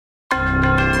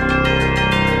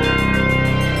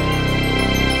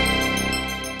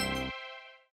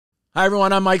Hi,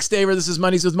 everyone. I'm Mike Staver. This is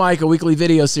Mondays with Mike, a weekly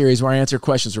video series where I answer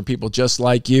questions from people just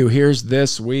like you. Here's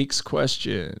this week's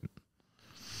question.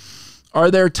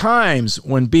 Are there times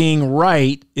when being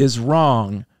right is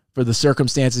wrong for the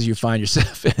circumstances you find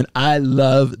yourself in? I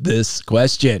love this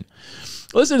question.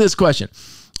 Listen to this question.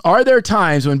 Are there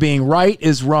times when being right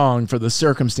is wrong for the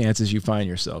circumstances you find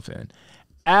yourself in?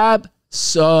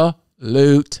 Absolutely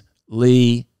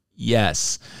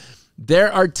yes.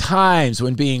 There are times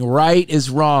when being right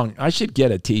is wrong. I should get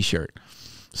a t-shirt.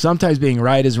 Sometimes being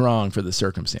right is wrong for the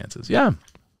circumstances. Yeah.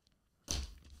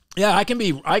 Yeah, I can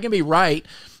be right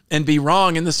and be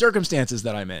wrong in the circumstances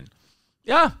that I'm in.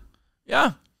 Yeah.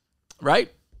 Yeah.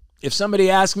 Right? If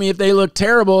somebody asks me if they look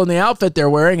terrible in the outfit they're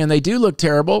wearing, and they do look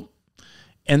terrible,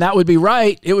 and that would be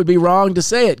right, it would be wrong to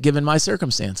say it given my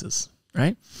circumstances.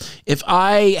 Right? If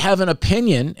I have an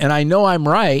opinion and I know I'm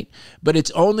right, but it's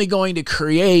only going to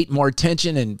create more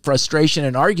tension and frustration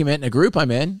and argument in a group I'm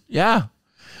in, yeah.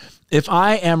 If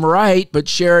I am right, but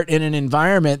share it in an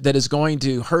environment that is going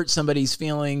to hurt somebody's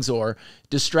feelings or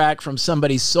distract from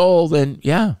somebody's soul, then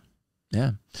yeah.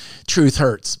 Truth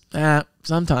hurts.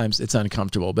 Sometimes it's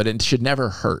uncomfortable, but it should never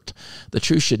hurt. The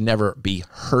truth should never be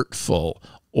hurtful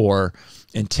or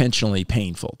intentionally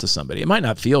painful to somebody. It might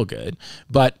not feel good,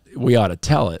 but we ought to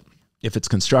tell it if it's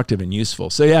constructive and useful.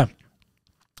 So yeah,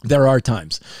 there are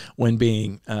times when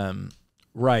being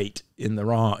right in the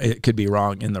wrong, it could be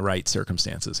wrong in the right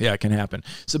circumstances. Yeah, it can happen.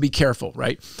 So be careful,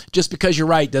 right? Just because you're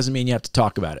right doesn't mean you have to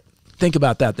talk about it. Think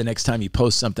about that the next time you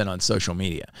post something on social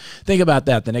media. Think about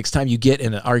that the next time you get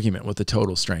in an argument with a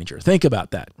total stranger. Think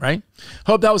about that, right?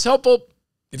 Hope that was helpful.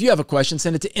 If you have a question,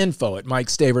 send it to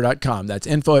info@mikestaver.com. That's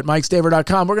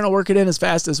info@mikestaver.com. We're going to work it in as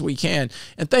fast as we can.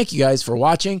 And thank you guys for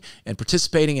watching and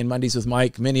participating in Mondays with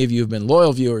Mike. Many of you have been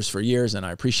loyal viewers for years, and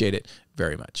I appreciate it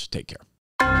very much. Take care.